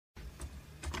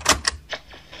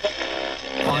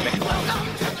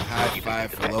time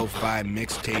for Lo-Fi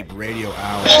Mixtape Radio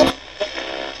Hour.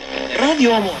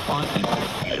 Radio Amor.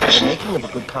 The making of a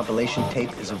good compilation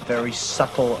tape is a very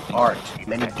subtle art.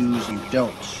 Many do's and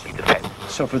don'ts.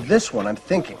 So for this one, I'm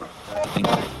thinking.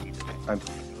 I've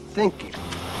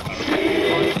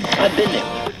been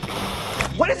there.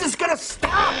 When is this gonna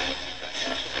stop?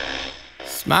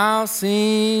 Smile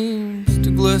seems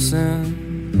to glisten.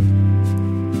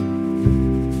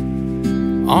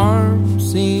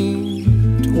 Arms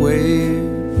seem to wave.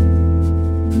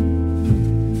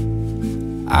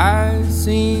 Eyes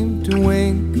seem to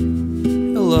wink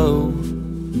hello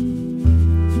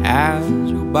as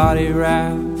your body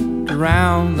wrapped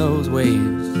around those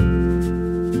waves.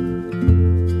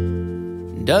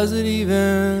 Does it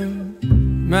even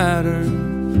matter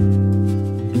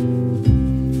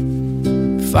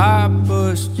if I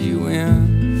pushed you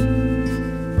in?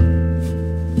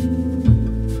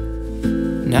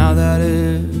 Now that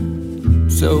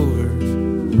it's over,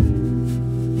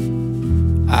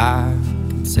 I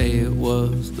can say it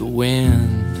was the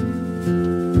wind.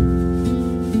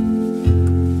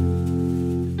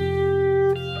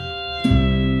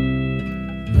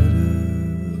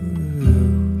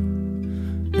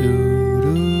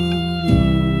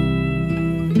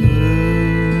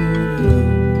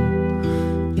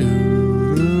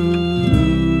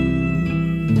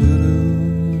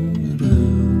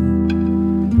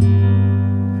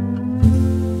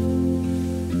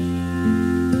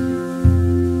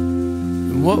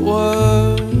 What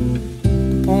was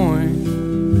the point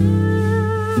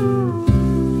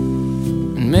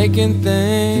in making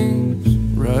things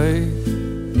right?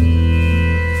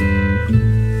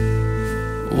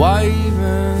 Why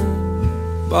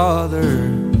even bother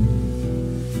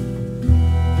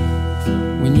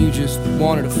when you just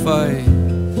wanted to fight?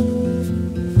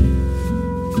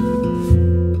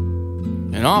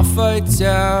 And all fights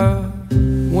have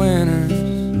winners,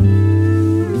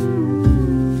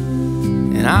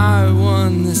 and I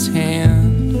won this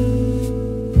hand.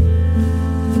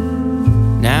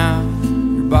 Now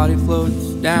your body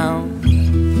floats down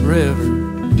the river,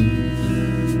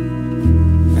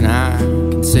 and I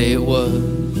can say it was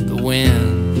the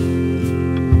wind.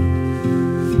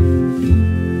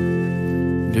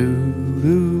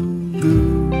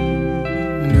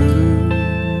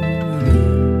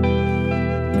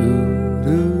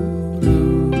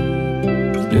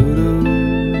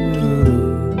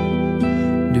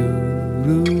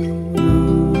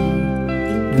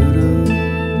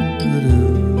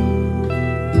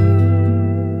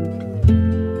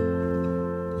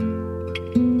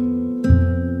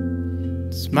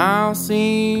 Smile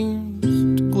seems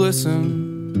to glisten,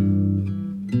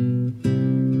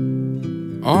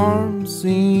 arms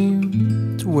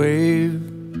seem to wave,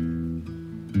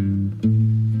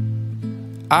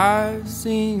 eyes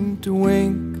seem to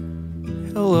wink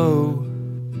hello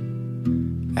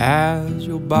as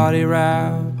your body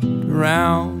wrapped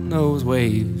around those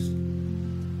waves.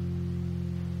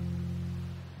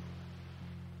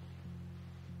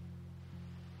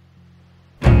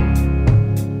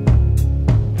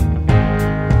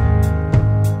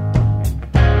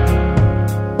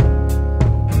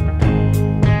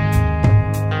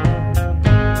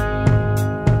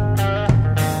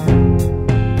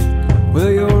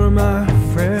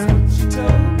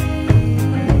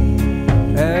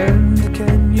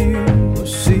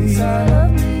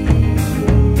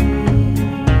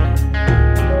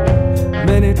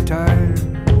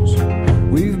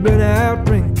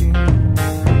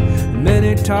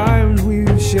 Times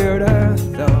we've shared our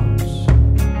thoughts,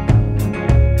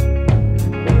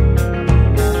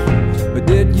 but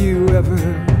did you ever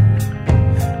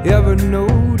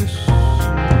notice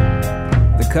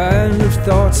the kind of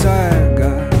thoughts I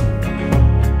got?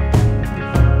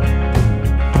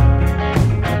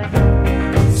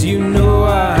 'Cause you know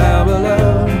I have a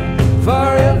love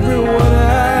for everyone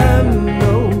I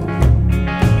know,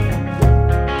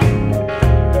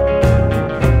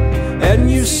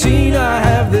 and you've seen I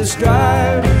have this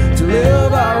drive to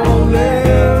live, I won't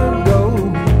let go.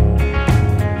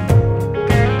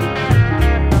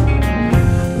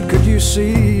 But could you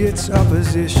see its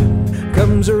opposition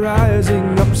comes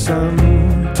arising up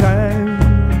sometimes?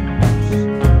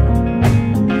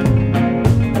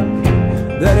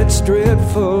 That its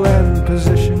dreadful and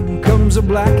position comes a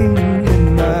blacking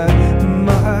in my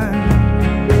mind.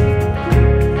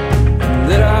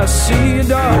 That I see a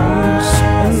darkness,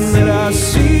 and that I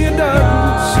see a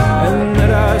darkness, and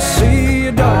that I see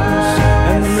a darkness,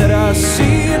 and that I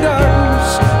see a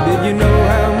darkness. Did you know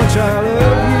how much I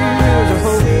love you? There's a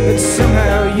hope that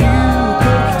somehow you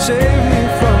could save me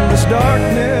from this darkness.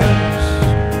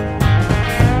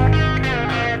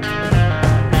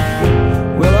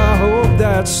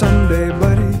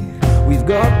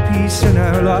 place in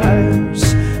our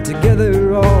lives,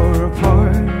 together or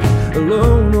apart,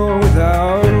 alone or with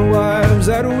our wives,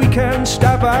 that we can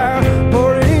stop our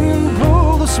pouring and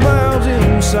pull the smiles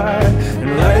inside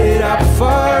and light up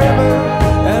forever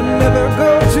and never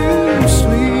go to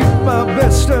sleep. My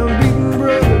best unbeaten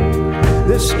brother,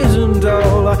 this isn't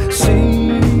all I see.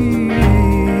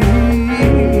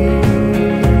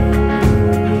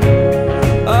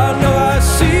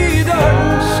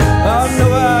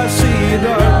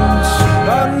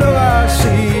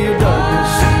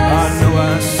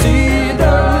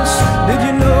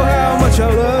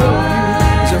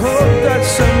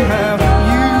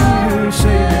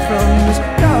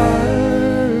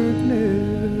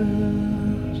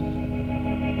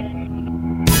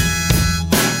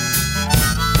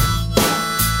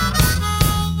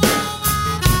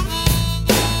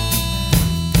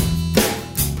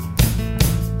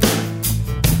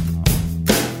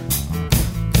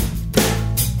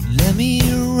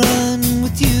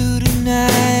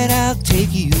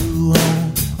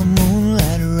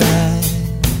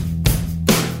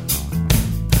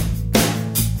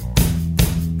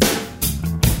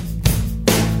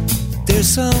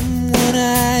 Someone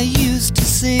I used to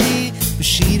see, but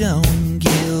she don't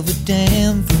give a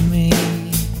damn for me.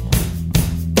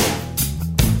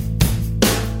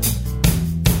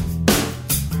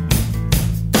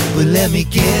 But let me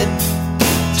get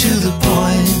to the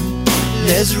point,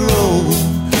 let's roll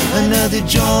another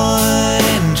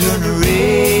joint, turn the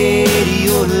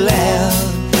radio loud.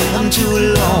 I'm too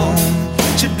alone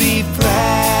to be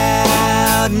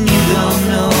proud, and you don't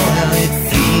know how it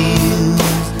feels.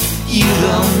 You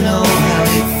don't know how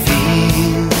it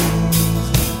feels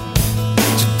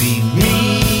to be me.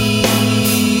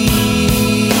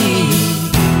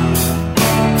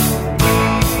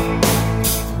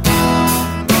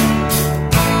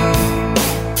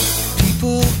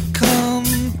 People come,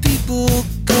 people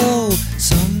go.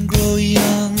 Some grow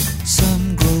young,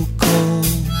 some grow cold.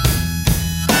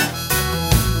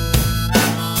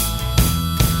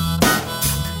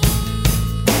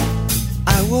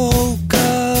 I woke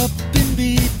up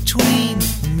between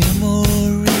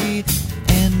memory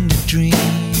and a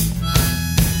dream.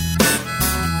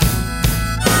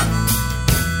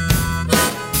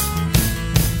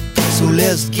 So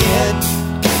let's get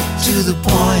to the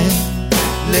point,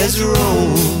 let's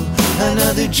roll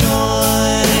another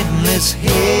joint, let's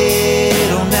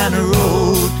head on down the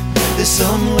road. There's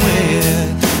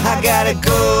somewhere I gotta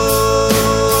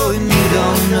go, and you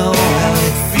don't know how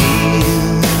it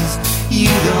feels. You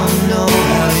don't know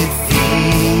how it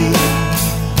feels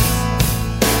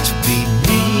to be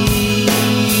me.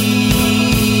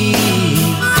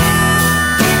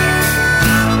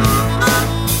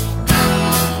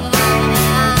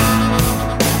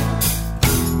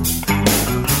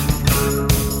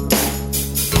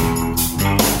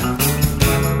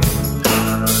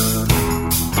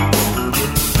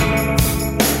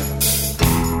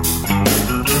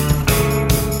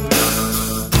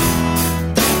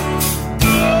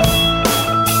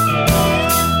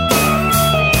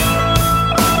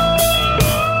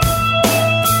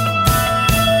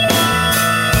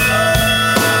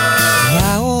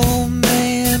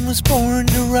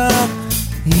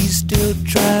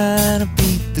 Trying to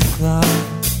beat the clock.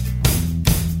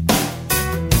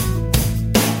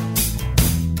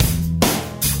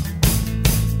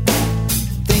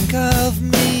 Think of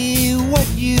me what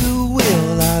you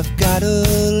will, I've got a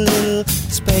little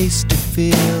space to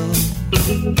fill.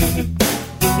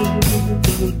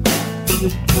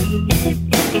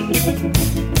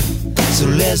 So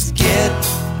let's get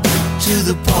to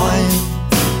the point,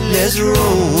 let's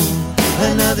roll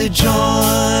another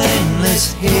joint,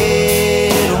 let's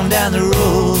head on down the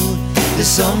road. There's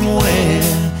somewhere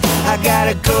I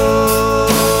gotta go,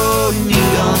 and you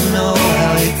don't know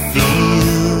how it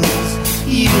feels.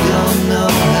 You don't know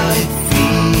how it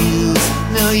feels.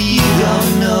 No, you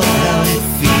don't know how it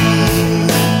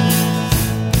feels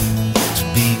to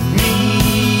be me.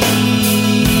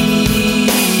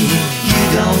 You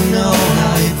don't know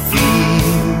how it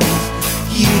feels.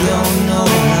 You don't know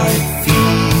how it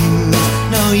feels.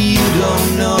 No, you don't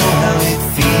know how it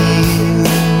feels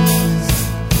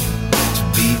to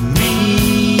be me.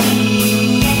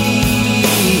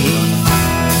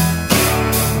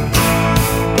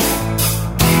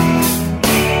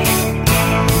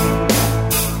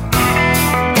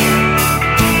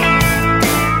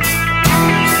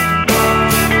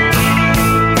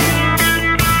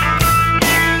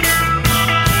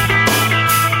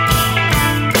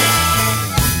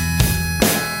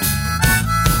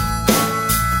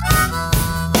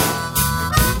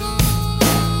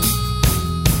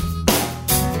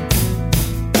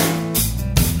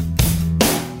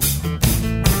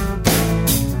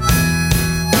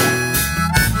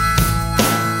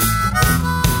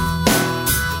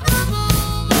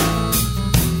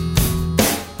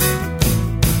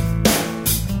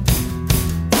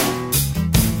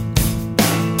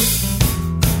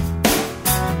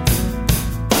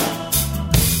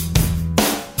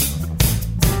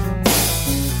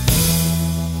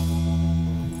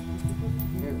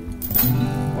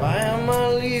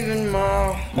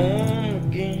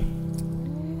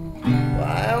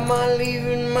 I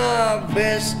leaving my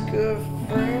best good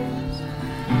friends?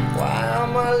 Why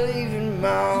am I leaving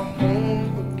my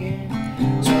home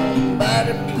again?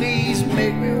 Somebody please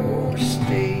make me want to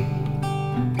stay.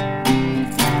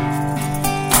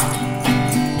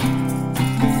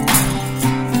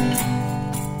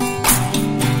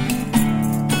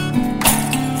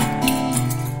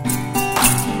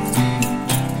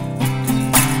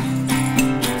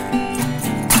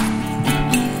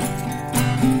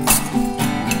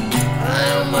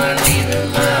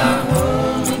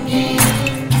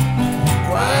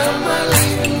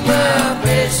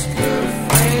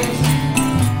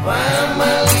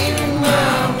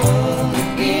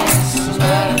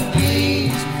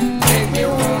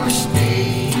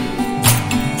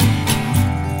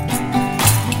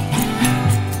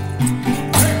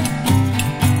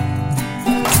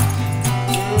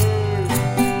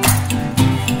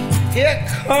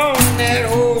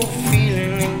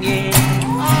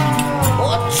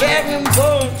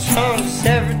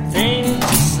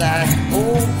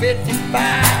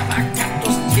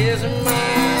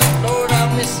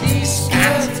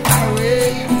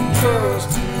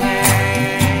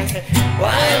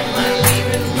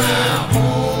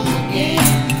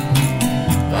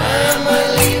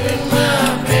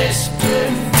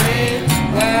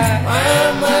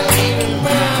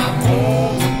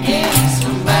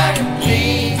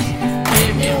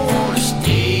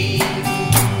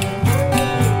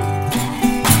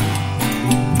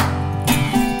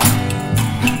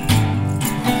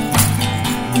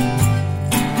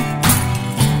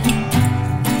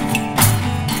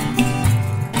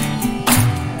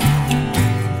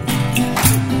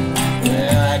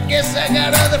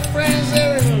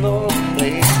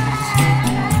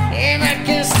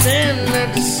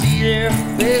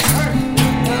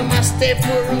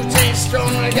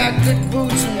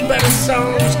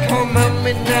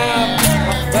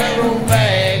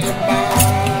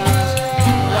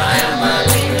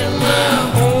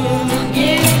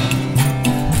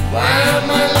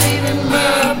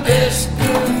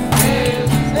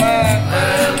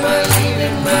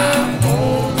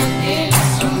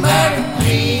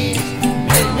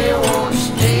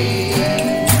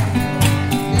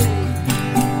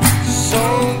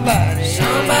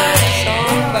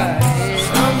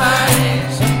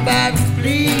 Somebody,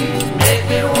 please make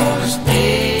me wanna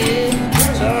stay.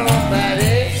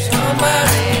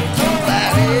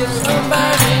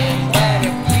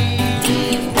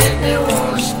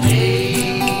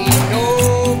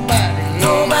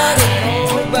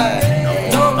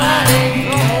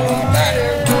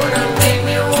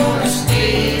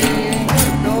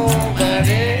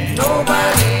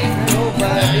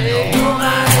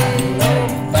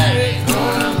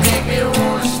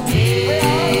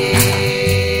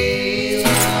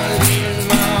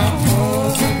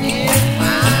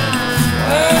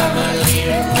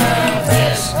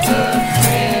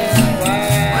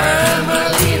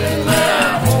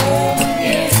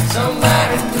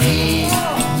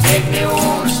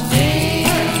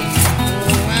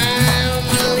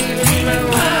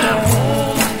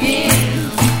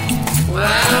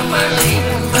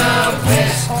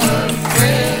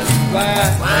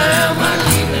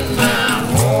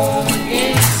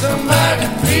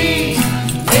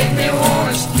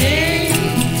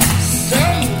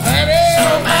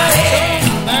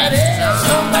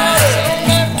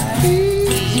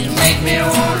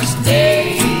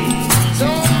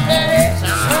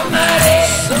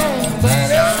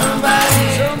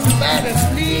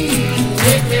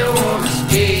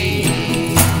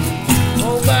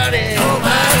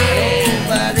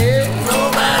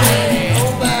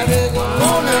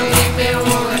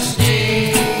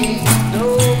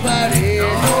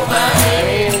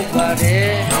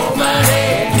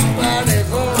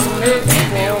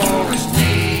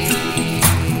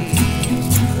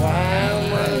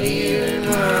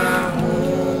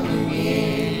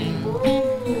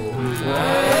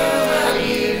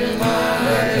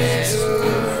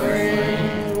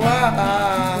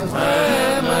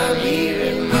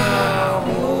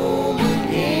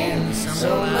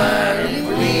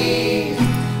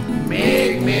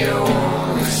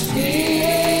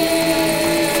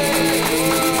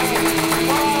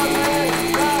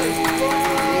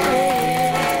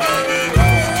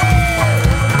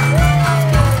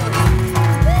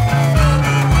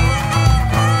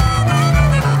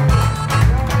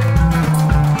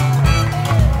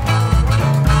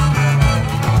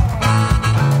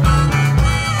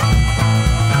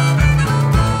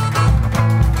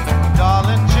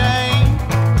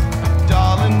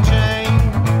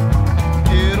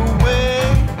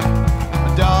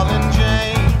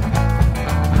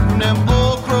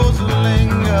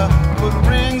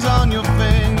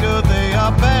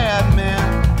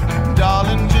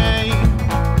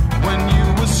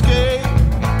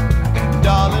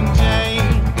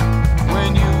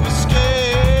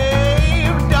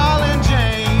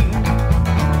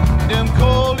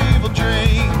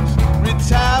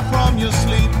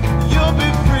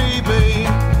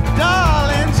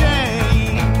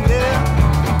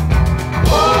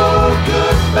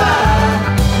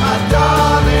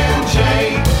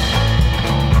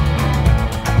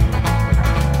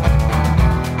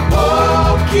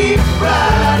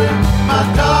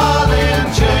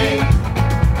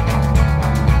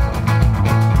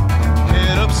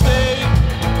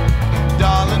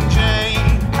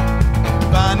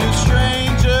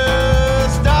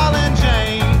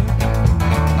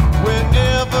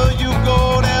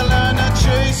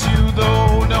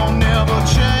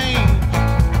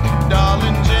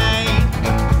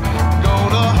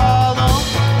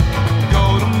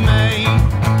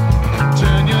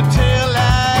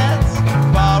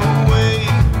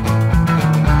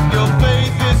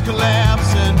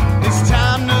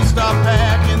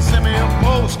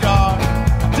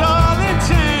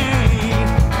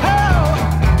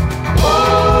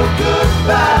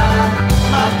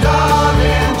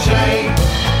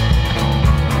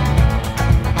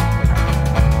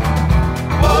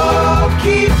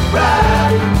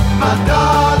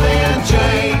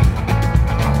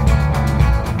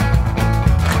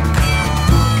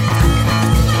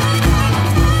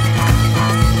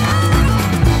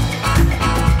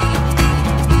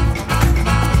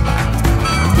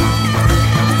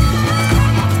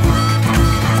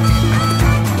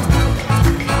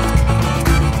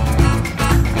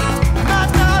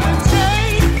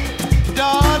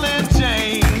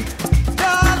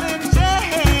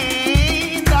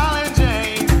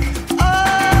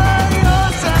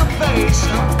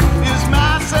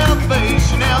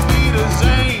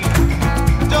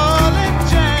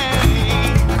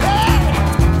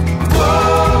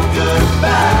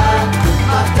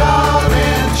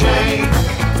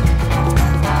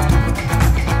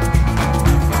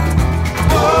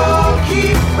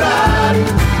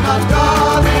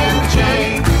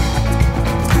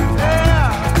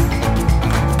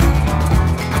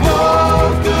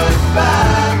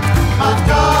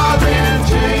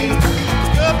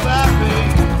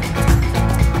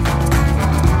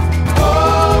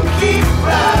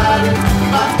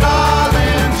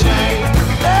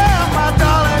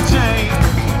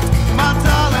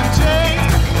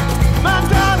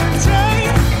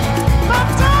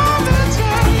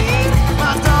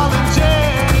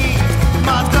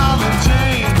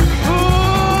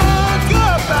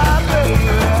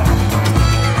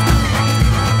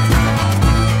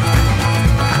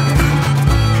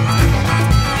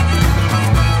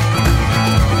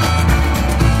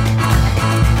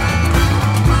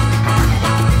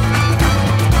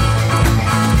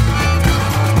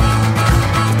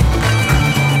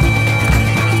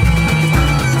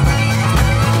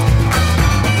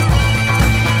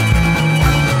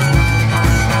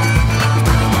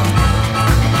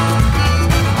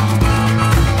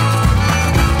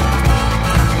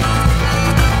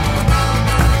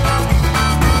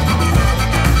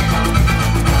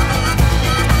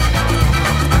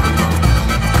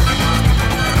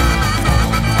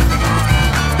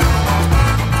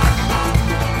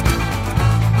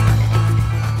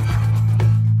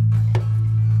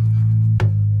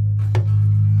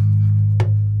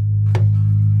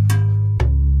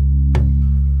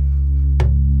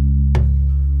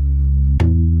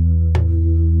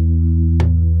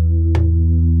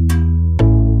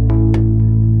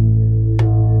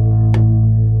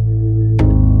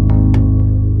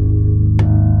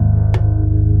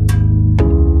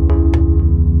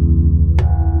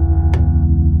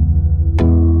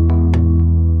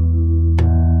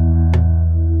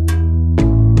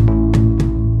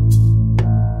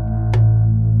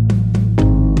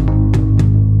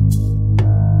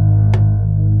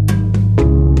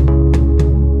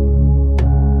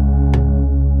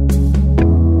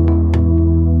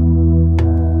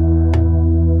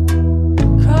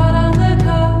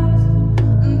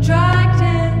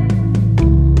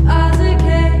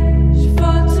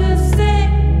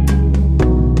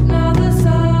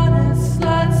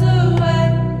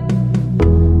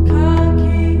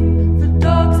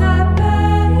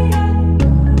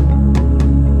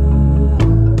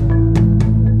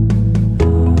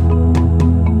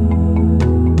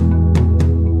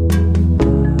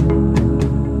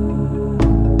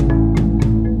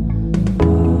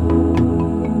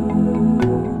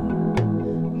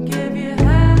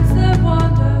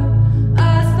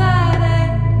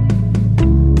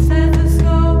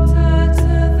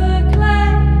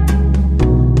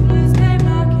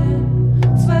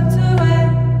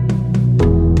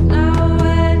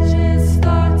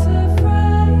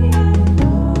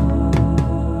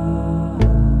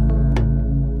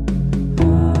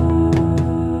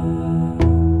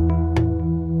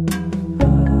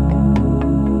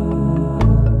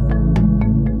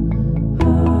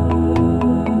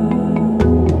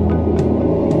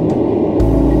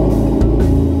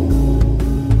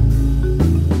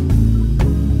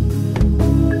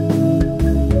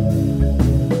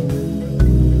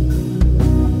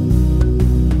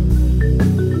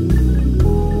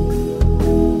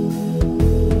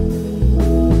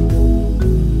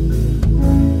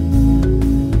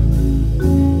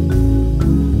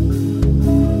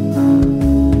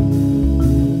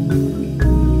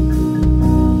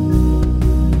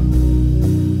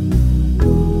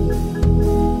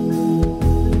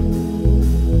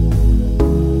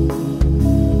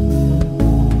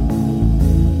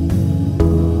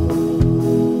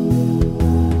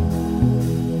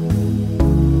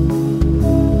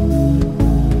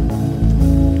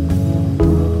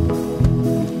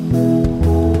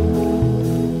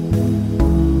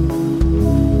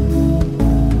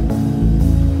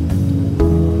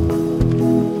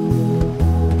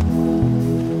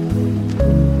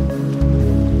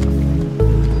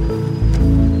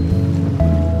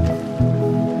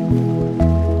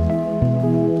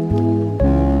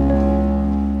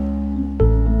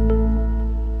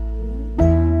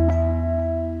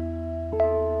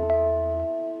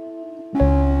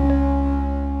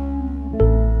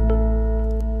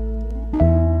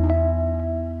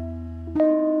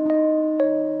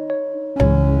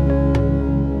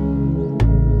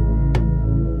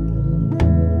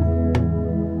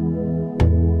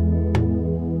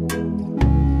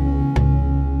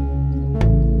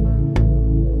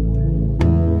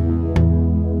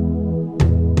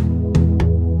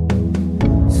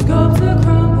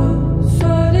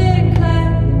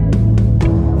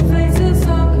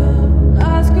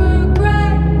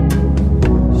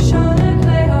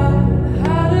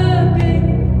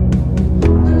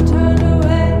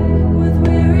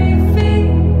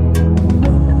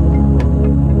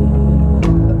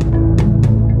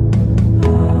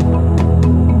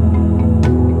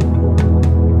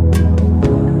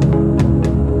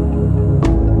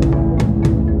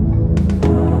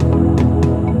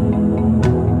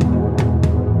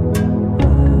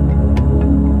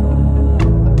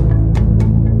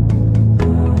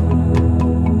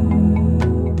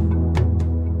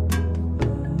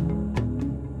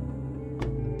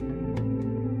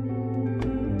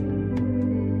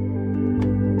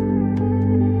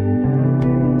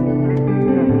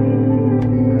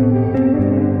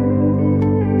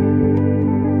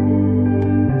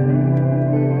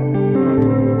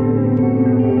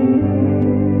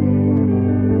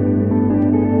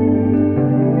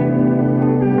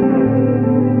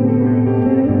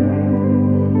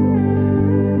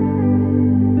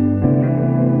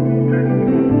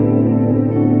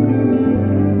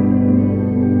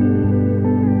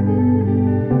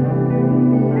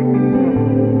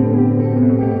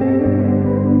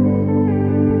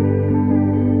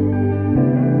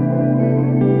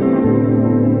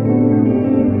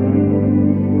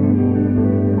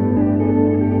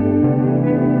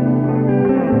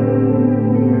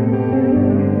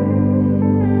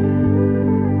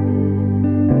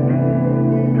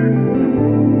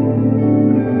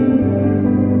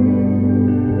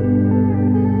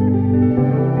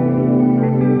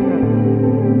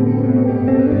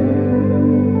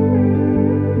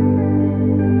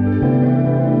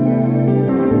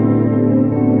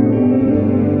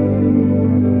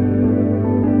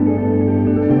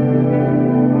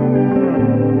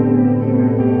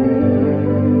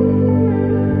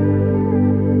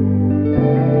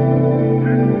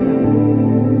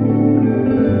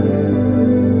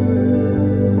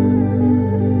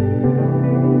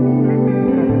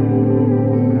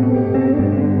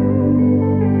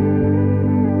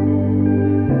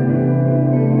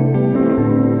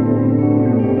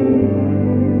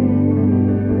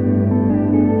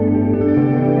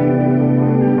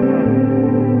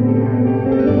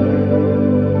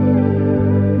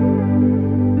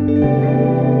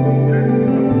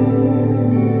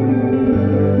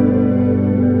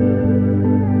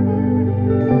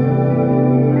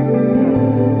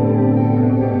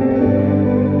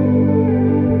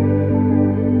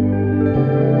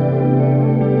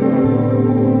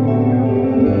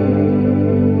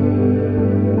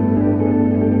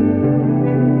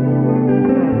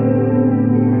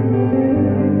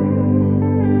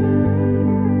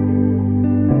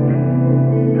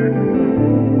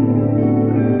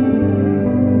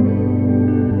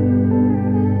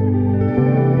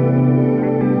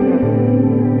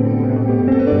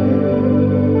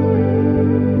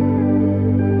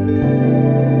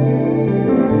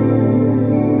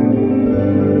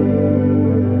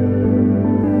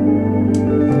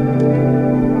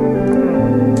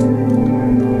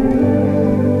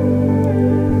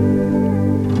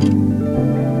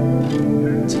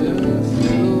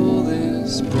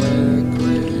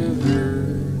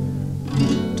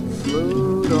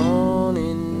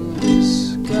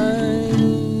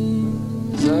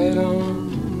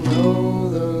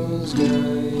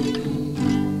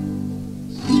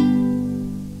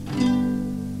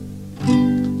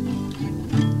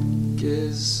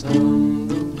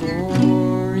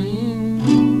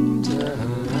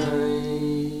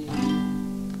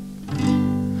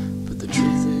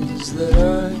 is that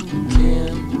I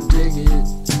can't dig it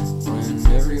when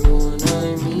everyone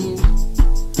I meet,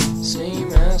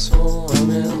 same asshole I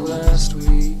met last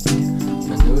week.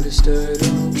 I noticed I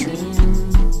don't dream,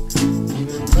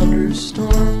 even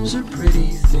thunderstorms are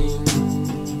pretty things.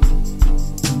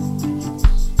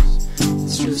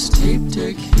 It's just tape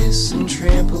deck hiss and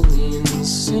trampolines.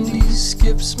 Cindy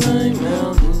skips my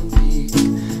mountain peak,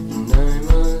 and I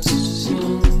must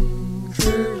sing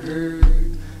for her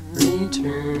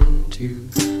return to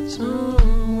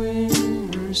somewhere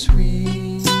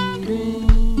sweet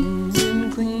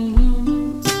and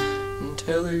clean, and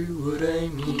tell her what I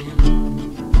mean.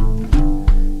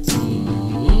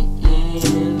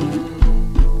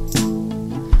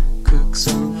 Cook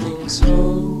something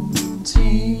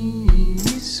salty,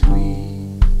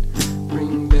 sweet,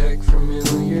 bring back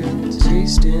familiar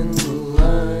taste in the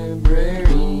library.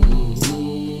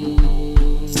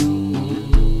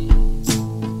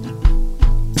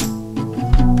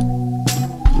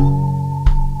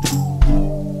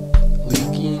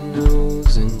 Leaky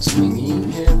nose and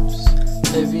swinging hips,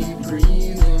 heavy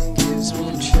breathing gives me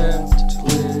chapped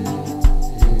lips.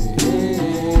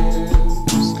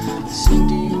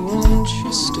 Cindy, won't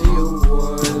you stay a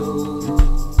while?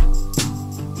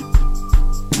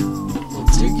 I'll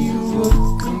dig you up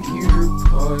computer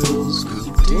piles,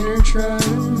 cook dinner, try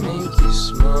to make you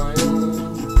smile.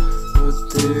 But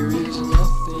there is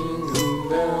nothing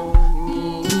about me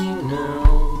now.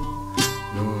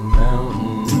 No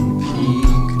mountain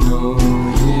peak, no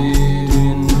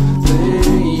hidden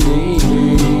lake.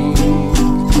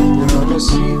 There are no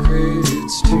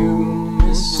secrets to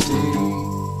mistake.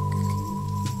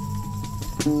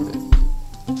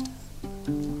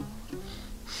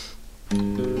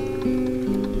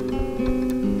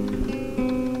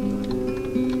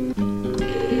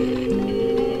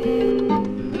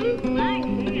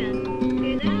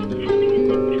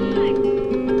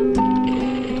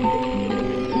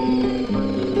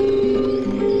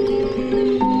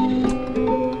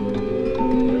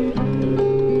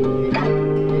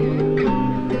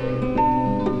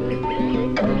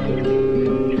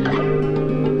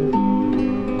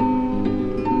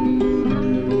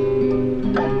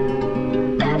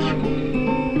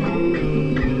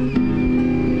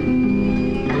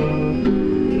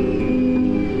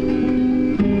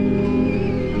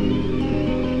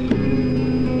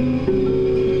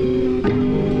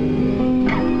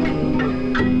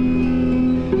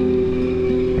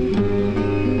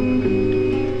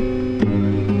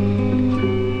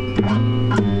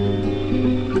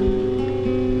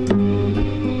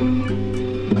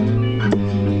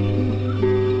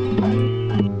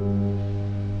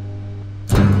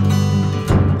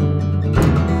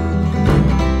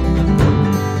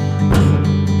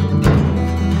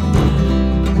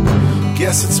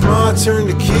 Guess it's my turn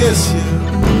to kiss you.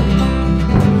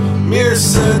 Mirror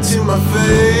said to my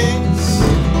face,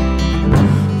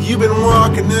 you've been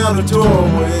walking out of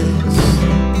doorways,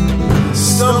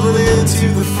 stumbling into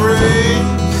the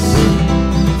phrase.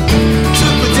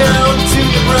 Took me down to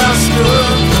Nebraska,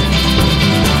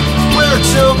 where I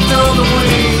choked on the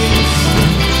wings.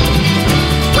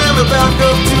 Ran me back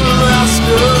up to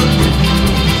Alaska,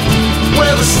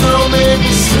 where the snow made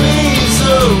me sneeze.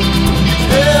 Oh,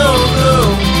 hell no,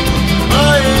 I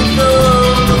ain't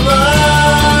gonna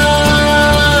lie.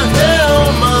 Hell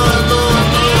my.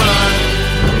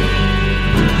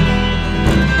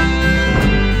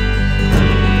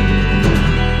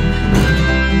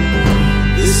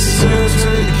 This is her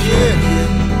turn to get hit.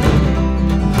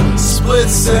 Split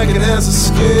second has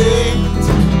escaped.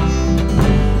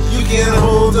 You can't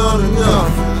hold on to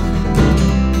nothing,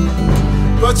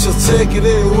 but you'll take it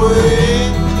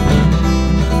anyway.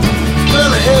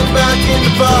 Gonna head back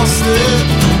into Boston,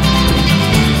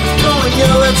 gonna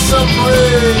yell at some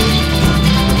parade,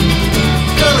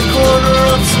 gonna corner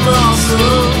up some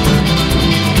awesome,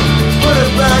 put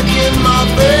it back in my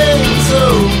veins.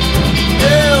 Oh,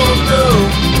 hell no,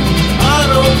 I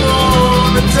don't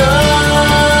wanna die.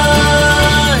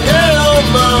 Hell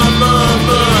my.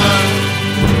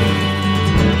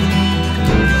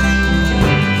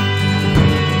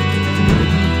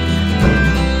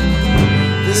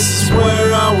 This is where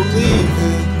I will leave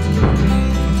it.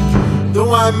 The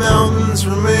white mountains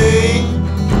remain.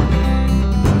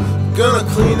 Gonna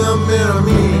clean up and I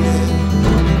mean it.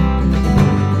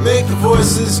 Make the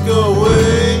voices go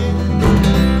away.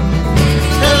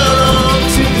 Head on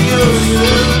to the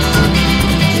ocean,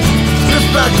 drift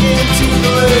back into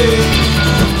the lake.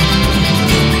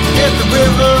 Hit the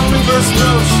river, reverse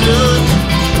motion.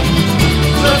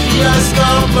 Let the ice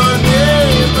stop my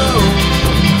name. Oh,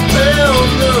 hell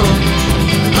no,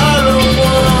 I don't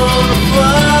wanna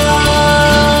fly.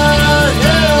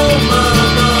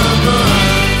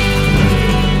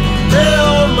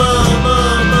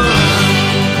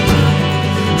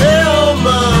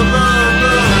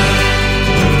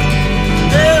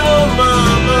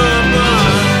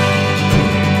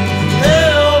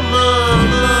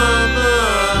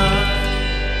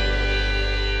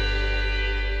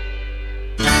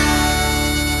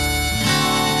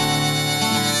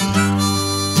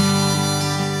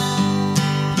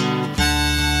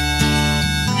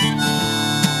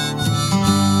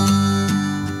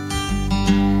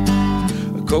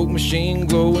 machine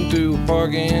glowing through a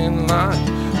parking lot.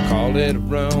 Call it a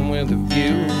run with a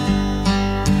view.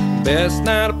 Best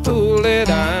night of pool that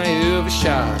I ever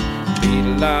shot. Paid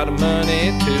a lot of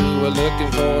money too.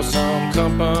 Looking for some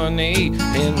company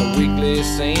in the weekly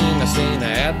scene. I seen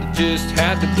that just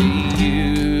had to be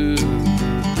you.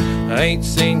 I ain't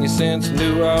seen you since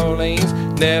New Orleans.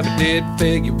 Never did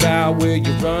figure out where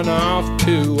you run off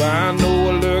to. I know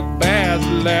I looked bad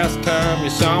the last time you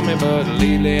saw me, but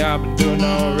lately I've been doing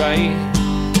alright.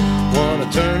 Won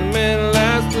a tournament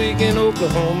last week in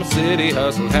Oklahoma City.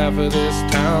 Hustled half of this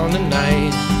town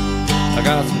tonight. I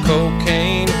got some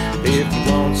cocaine if you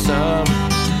want some.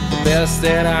 The best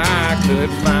that I could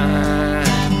find.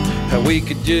 We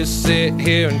could just sit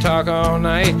here and talk all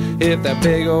night if that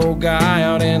big old guy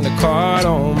out in the car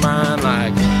don't mind.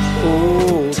 Like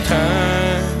old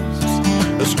times,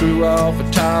 a screw off a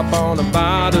top on a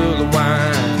bottle of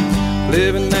wine.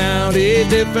 Living out a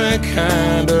different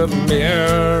kind of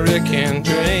American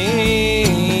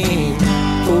dream.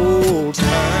 Old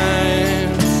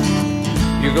times,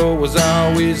 your goal was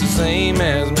always the same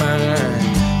as mine.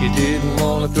 You didn't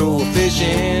want to throw a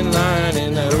fishing line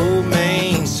in that old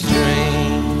main stream.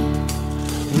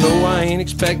 No, I ain't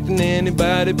expecting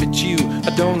anybody but you.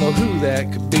 I don't know who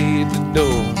that could be at the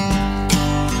door,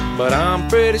 but I'm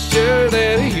pretty sure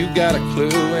that you got a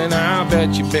clue. And I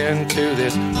bet you've been to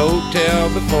this hotel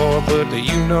before. But do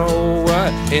you know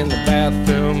what? In the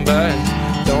bathroom, but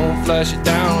don't flush it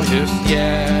down just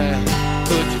yet.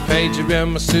 Put your pager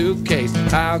in my suitcase.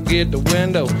 I'll get the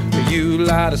window. You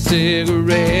light a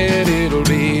cigarette. It'll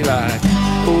be like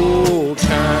old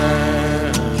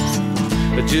times,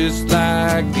 just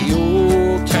like the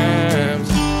old times.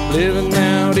 Living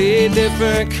out a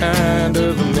different kind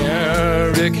of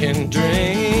American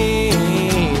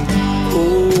dream.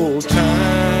 Old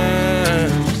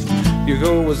times, your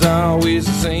goal was always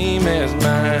the same as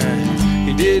mine.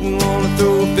 You didn't want to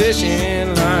throw a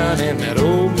fishing line in that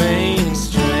old main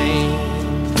stream.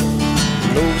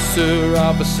 No, sir,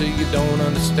 officer, you don't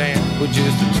understand. We're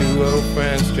just the two old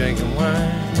friends drinking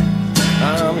wine.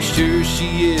 I'm sure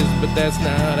she is, but that's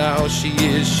not all she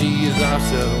is. She is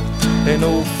also an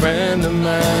old friend of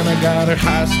mine. I got her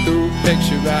high school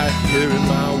picture right here in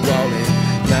my wallet.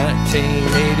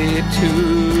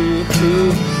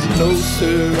 1982. No,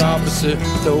 sir, officer,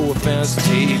 no offense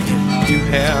to you. You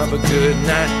have a good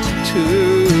night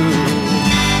too.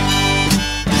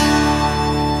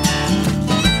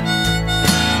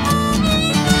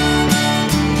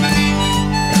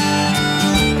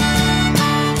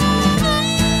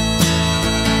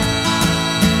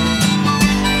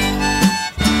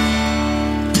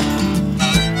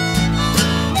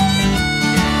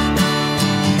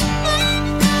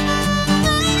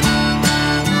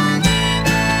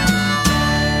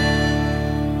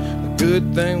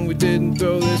 Good thing we didn't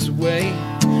throw this away.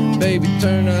 Baby,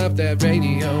 turn up that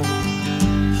radio.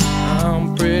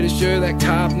 I'm pretty sure that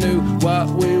cop knew what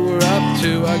we were up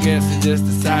to. I guess he just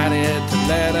decided to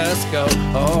let us go.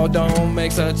 Oh, don't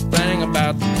make such a thing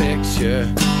about the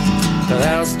picture.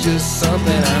 That's just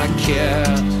something I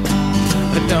kept.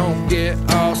 But don't get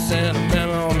all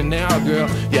sentimental on me now, girl.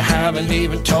 You haven't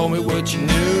even told me what your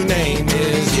new name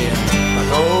is yet.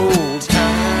 Like old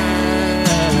times.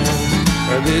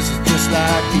 This is just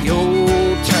like the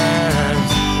old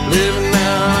times. Living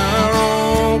out our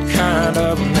own kind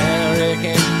of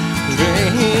American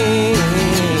dream.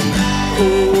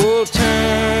 Old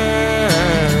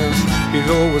times, your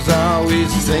goal was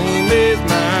always the same as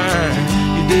mine.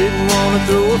 You didn't want to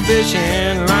throw a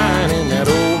fishing line in that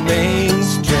old main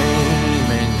stream,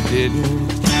 and you didn't.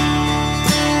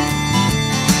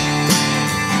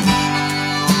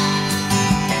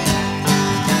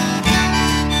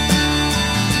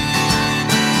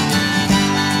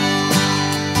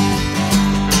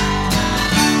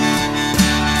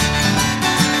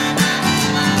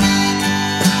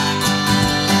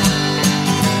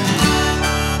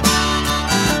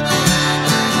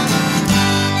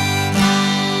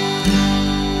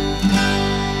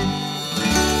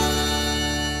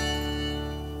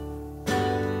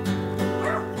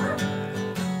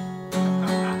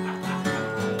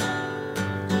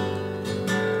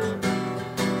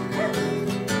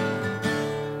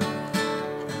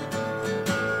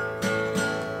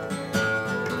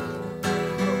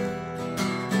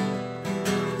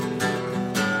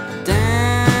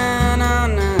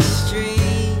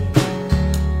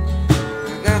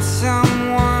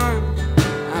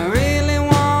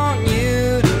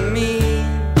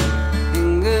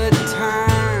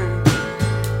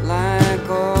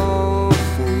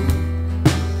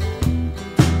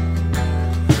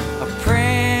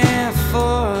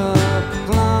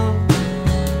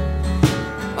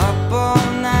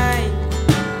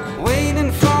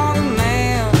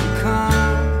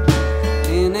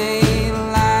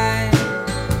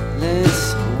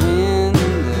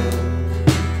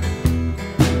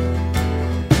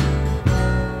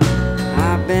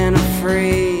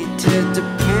 afraid to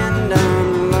depend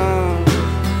on love.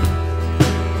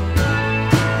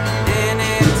 And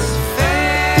it's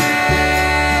fairly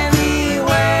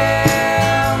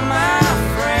well, my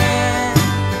friend.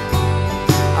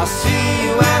 I'll see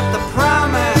you at the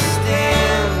promised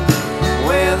end,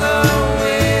 where the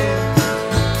wind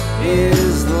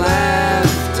is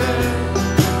laughter,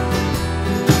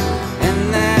 and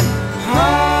that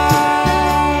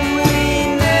home we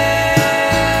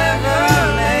never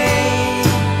made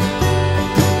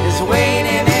is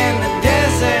waiting in the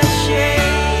desert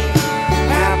shade,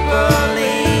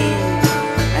 happily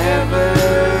ever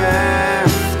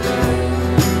after.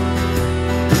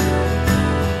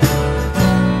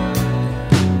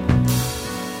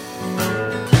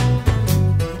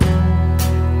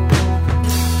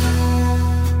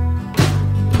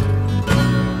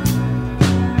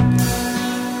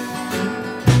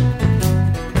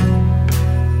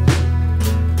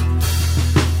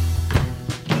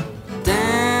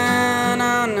 Down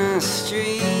on the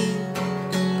street,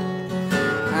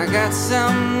 I got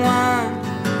someone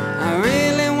I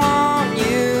really want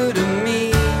you to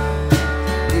meet,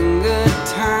 in good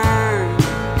time,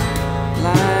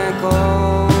 like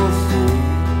all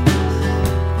things.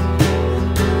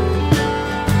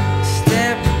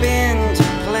 Step into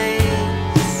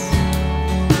place,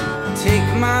 take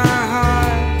my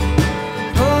heart,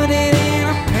 put it in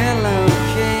a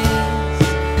pillowcase.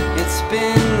 It's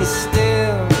been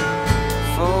still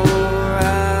for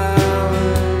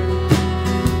hours.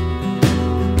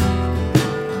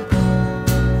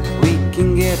 We can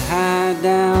get high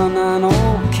down on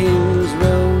Old King's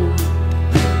Road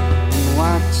and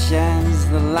watch as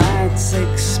the lights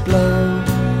explode.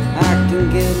 I can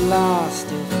get lost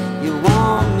if you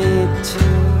want me to.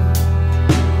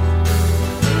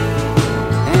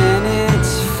 And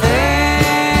it's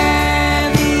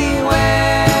fairly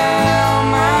well,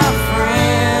 my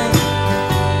friend.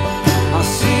 I'll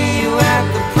see you at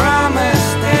the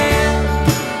promised end,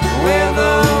 where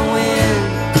the wind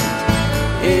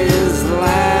is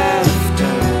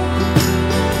laughter,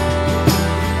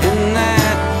 and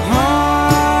that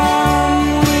home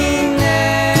we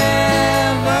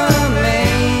never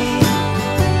made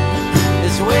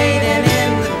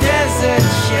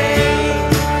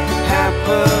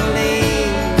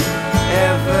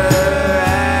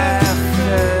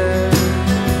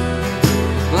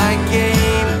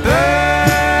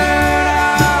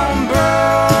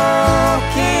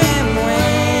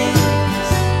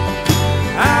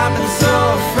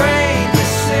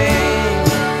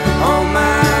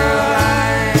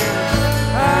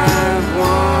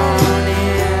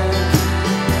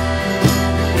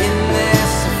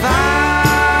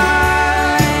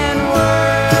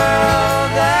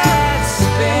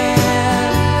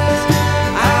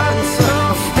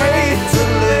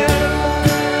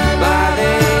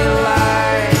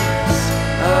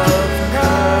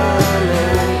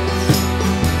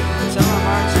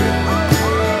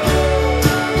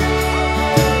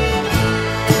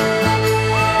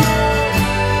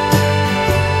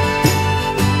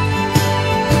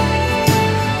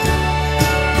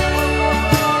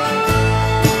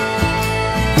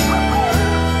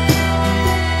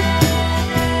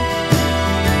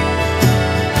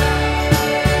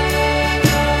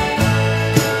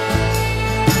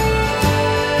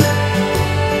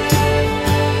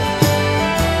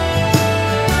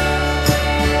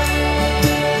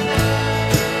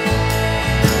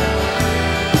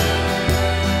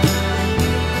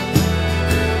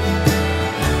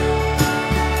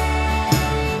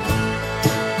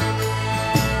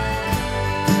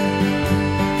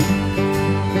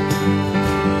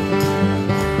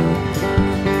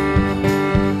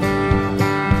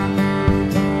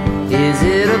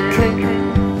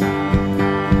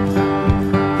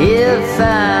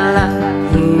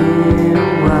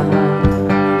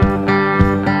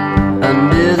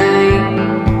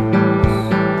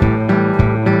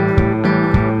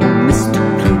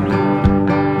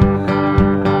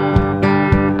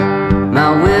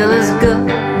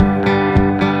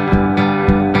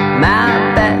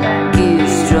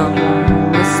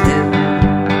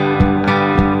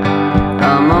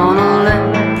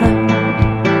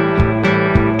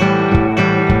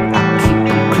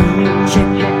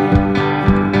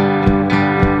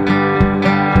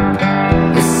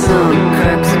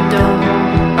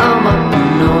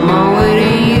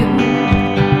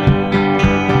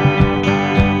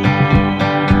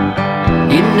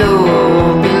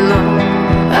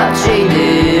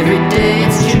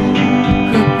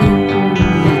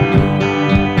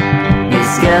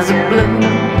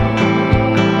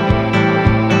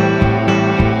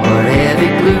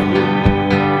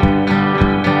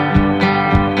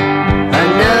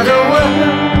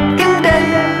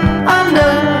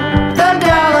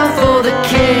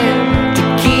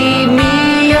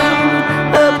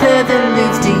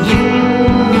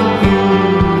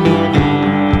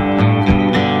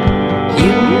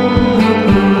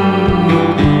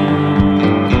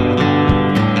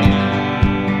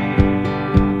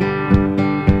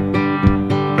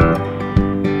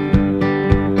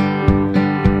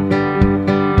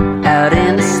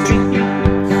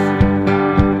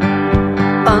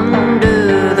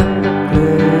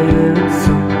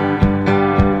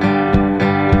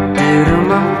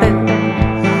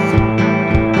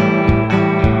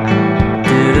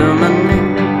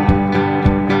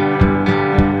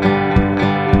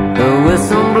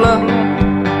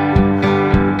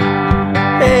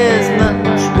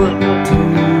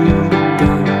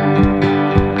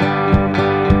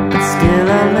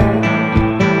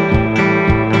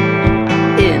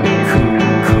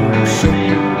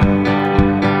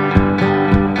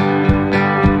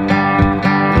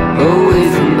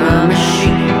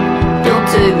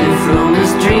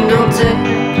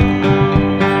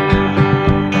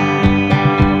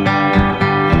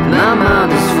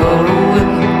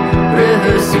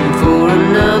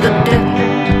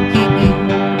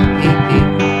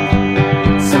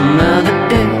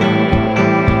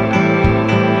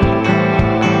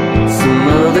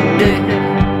the dead.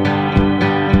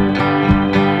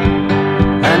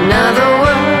 Another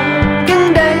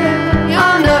working day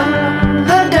under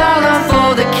the dollar for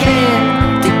the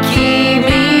can to keep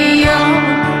me young.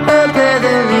 A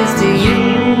better is to you.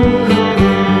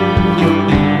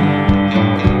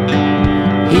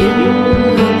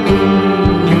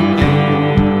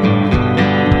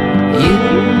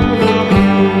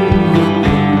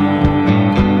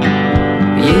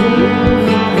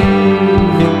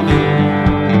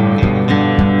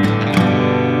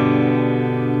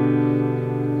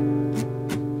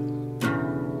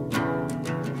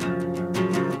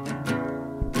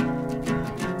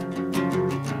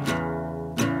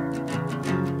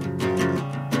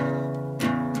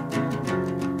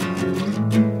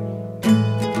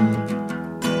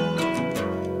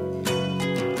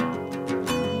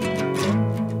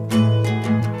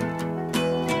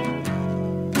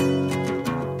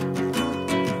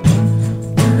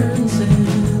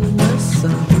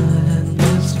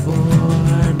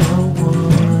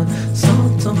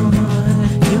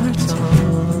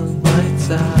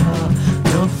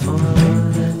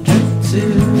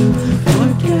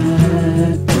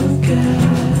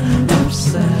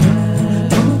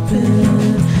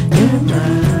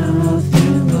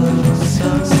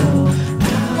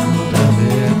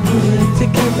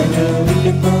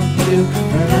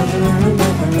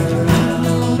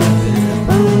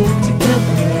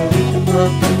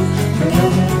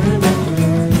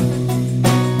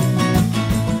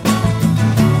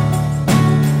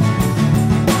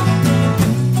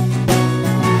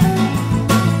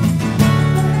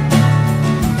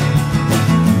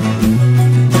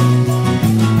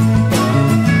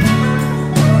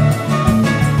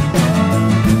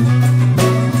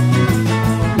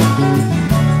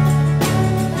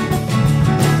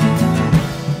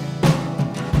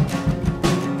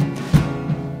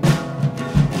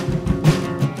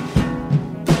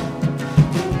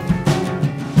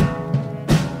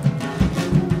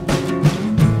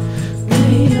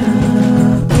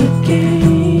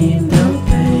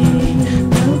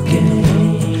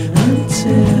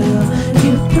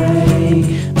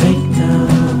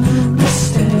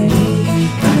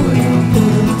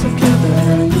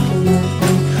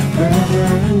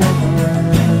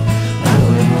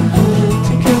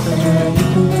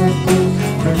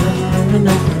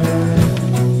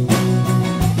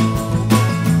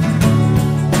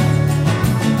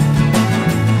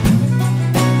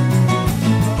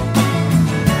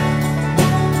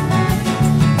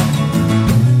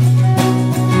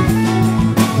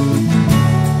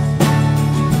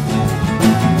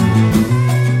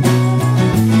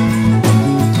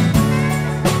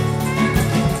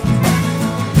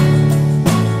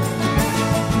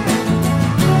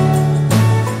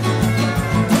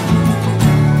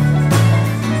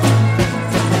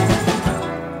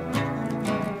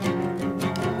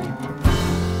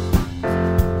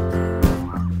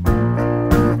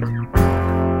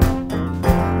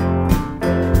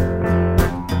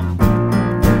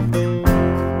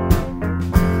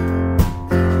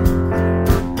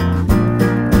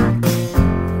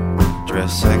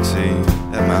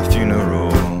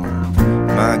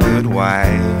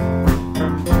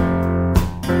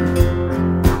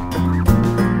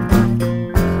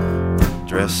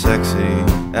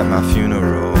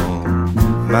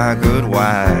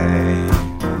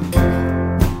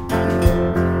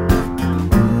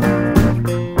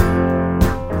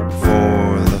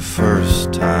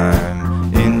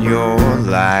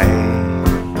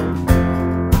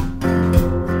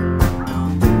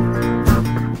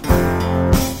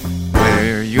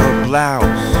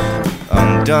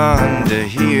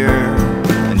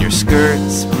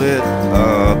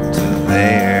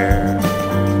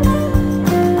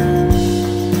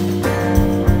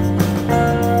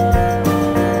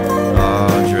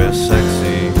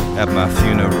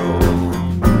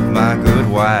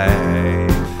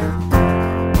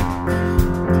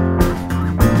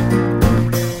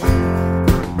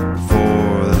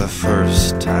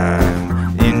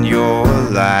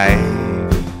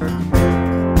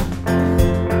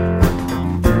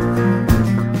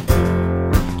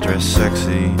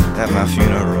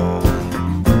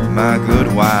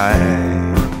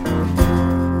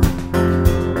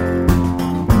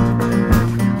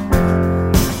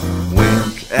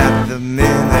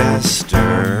 Minute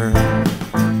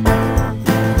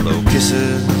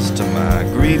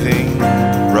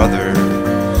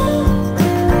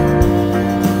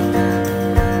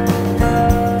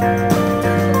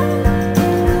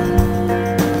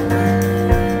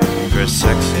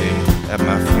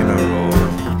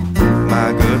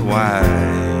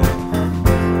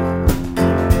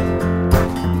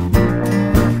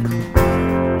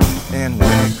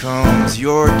it's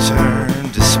your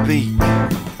turn to speak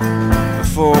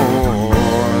before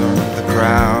the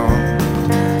crowd.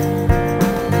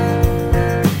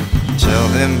 Tell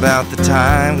them about the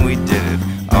time we did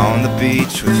it on the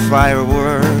beach with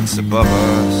fireworks above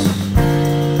us.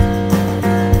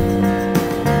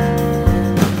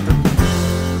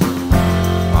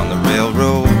 On the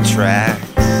railroad tracks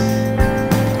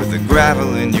with the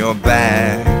gravel in your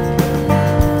bag.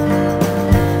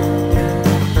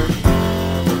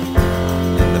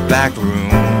 In the back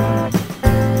room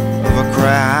of a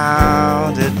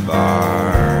crowded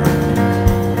bar.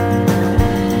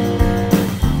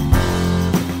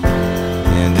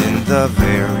 And in the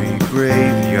very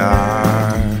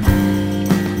graveyard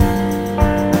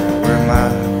where my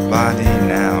body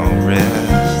now rests.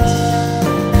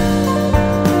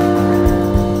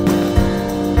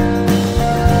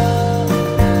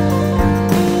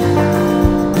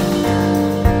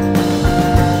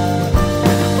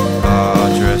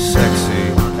 Oh, dress sexy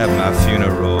at my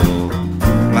funeral,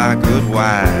 my good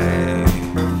wife.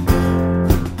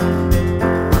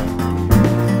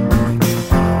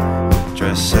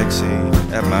 Dress sexy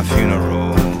at my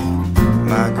funeral,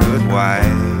 my good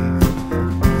wife.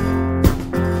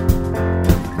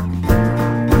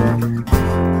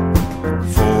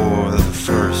 For the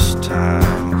first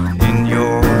time in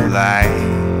your life.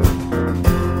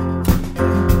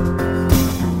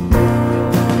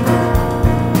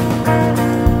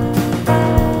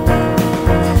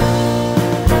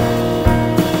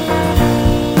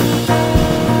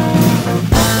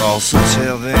 Also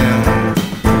tell them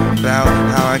about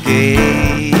how I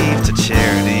gave to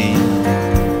charity.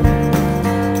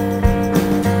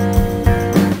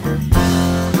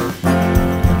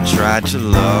 And tried to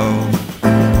love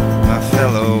my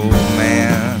fellow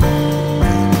man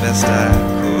best I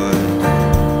could.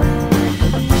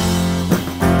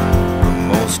 But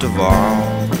most of all,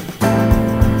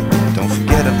 don't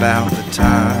forget about the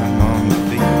time on the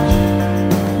beach.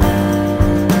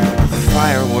 The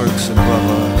fireworks above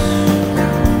us.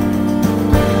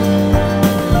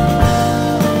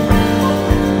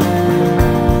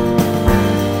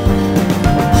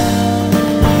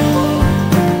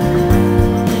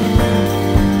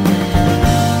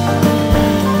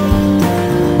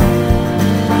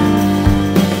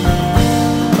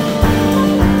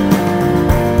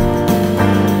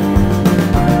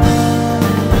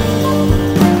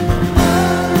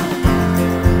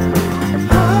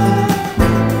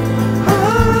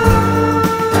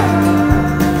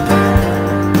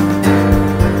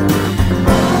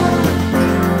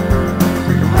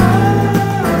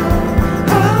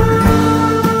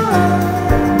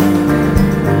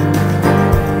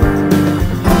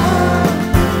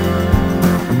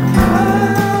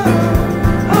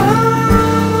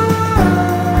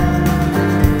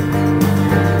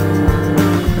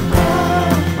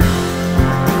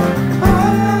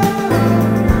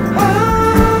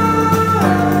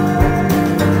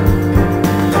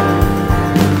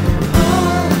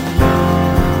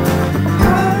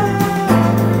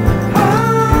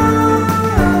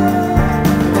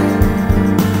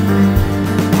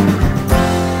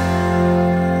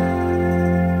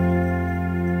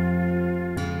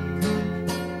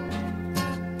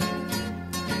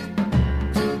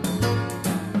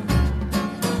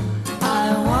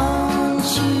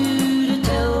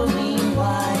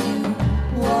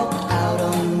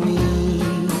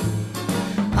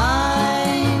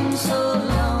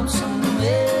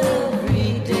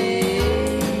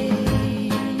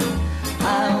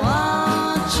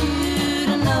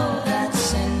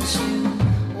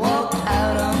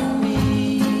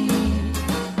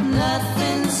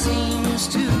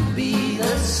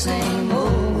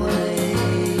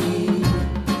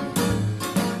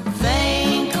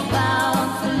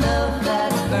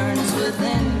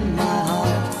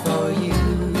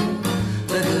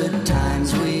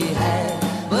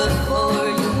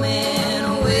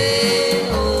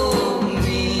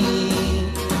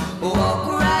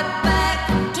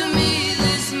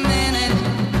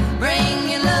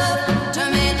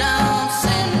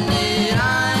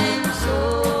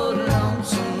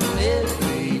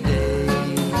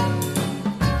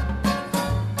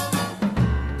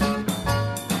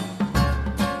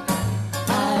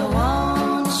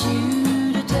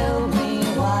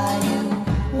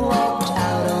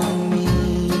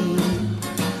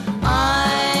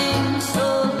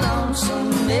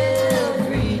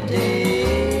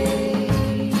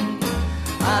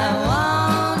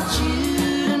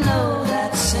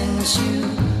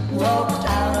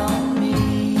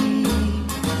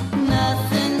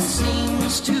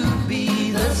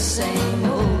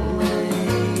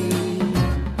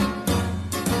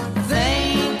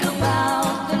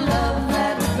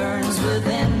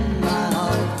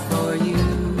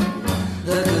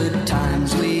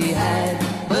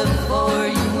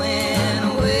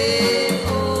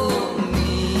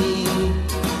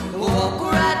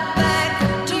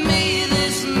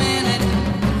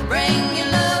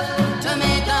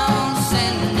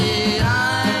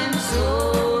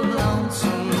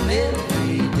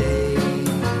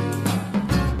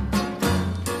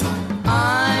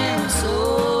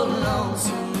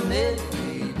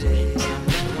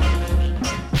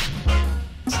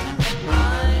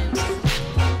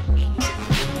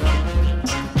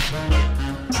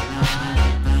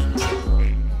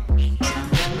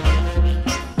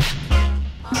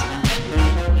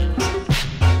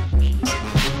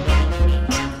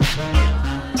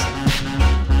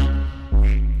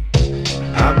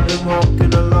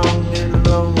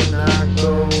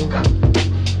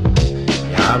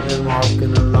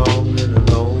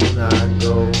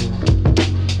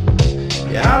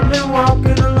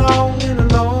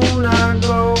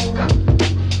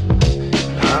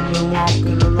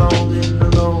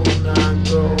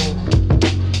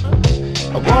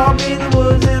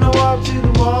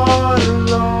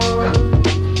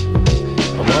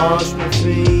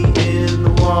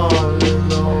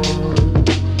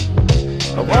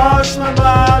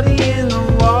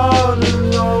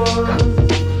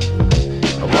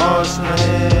 wash my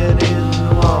head in the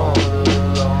water,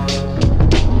 Lord.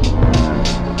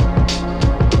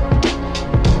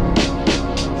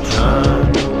 Trying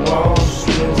to wash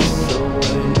this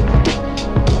away.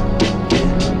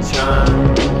 Been trying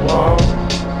to walk.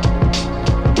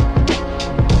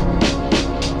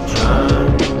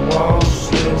 Trying to wash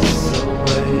this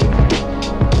away.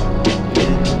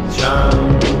 Been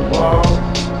trying to walk.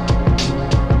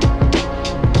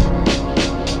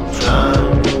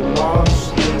 Trying to wash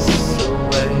this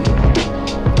away.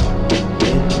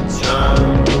 Been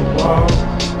trying to walk.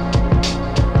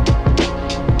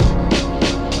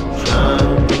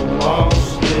 Trying to wash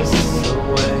this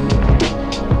away.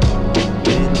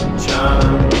 Been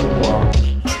trying to walk.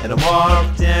 And I walk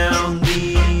down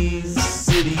these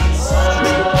city streets.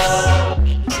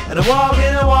 And I walk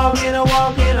and I walk and I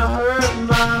walk and I hurt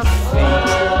my feet.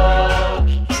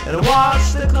 And I watch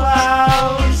the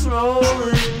clouds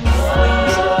rolling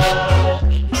sweet.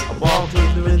 I walk to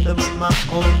the rhythm of my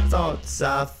own thoughts,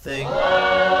 I think. I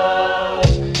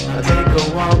take a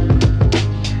walk.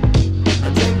 I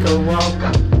take a walk.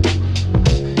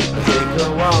 I take a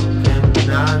walk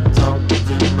and I talk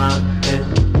to my head.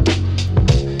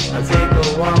 I take a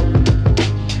walk.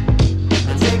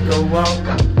 I take a walk.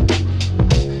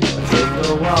 I take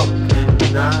a walk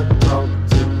and I talk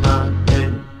to my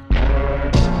head.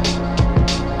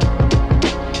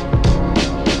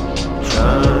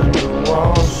 Trying to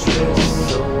wash this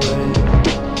away.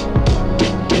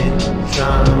 Been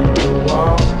trying to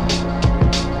walk.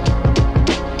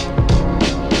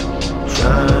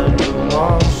 Trying to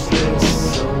wash this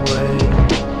away.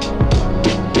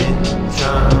 Been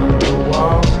trying to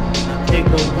walk. Take a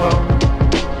walk.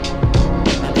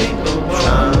 Take a walk.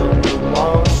 Trying to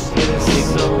wash this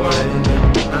away.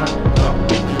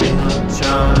 Been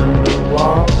trying to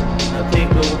walk.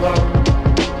 Take a walk.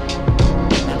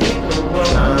 Take a walk.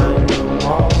 Trying to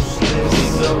wash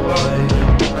this away.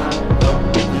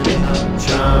 Been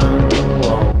trying to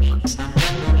walk.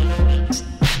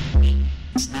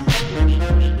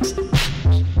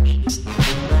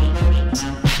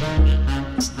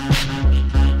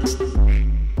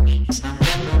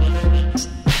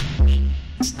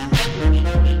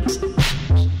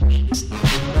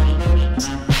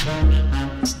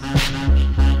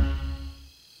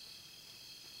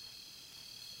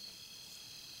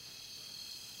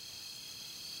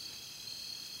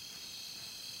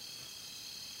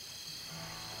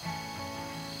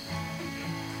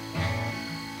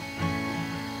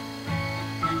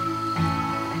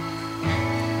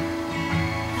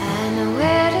 I know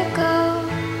where to go,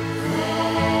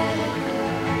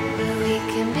 where we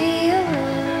can be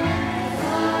alone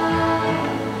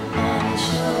on the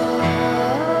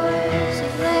shores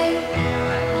of Lake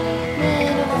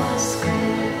Minnewaska.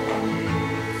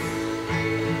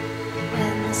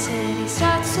 When the city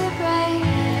starts to break,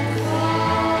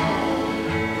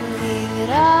 we'll leave it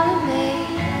all in me.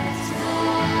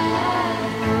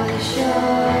 For the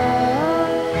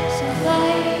shores of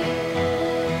Lake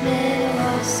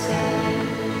Minnewaska.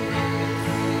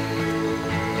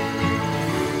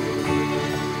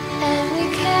 And we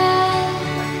can't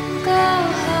go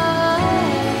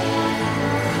home,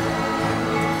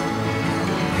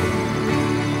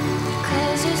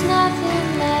 'cause there's nothing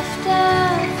left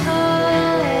of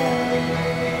home.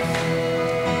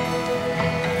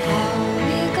 How will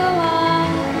we go on?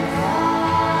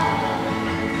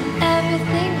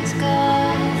 Everything is gone.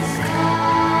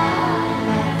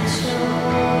 On the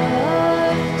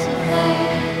shores of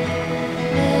Lake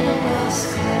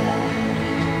Minnewaska.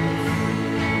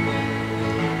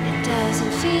 It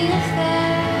doesn't feel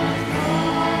fair.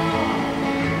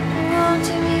 Won't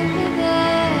you meet me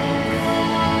there?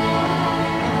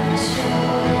 On the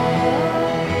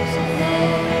shores of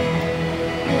Lake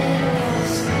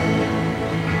Minnewaska.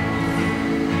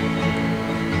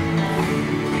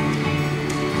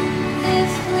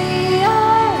 If we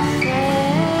are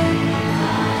afraid,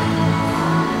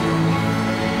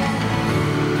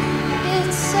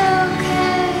 it's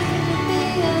okay to be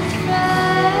afraid.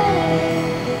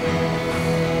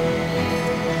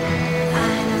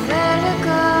 I know where to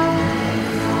go,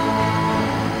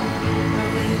 where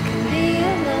we can be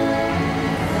alone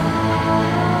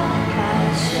by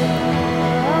the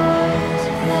shores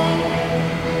of Lake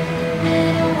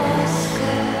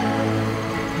Minnewaska.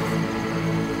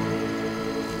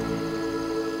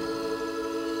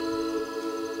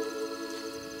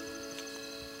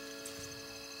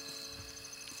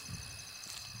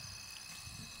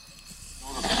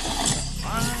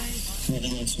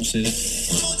 Nothing else was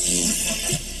said.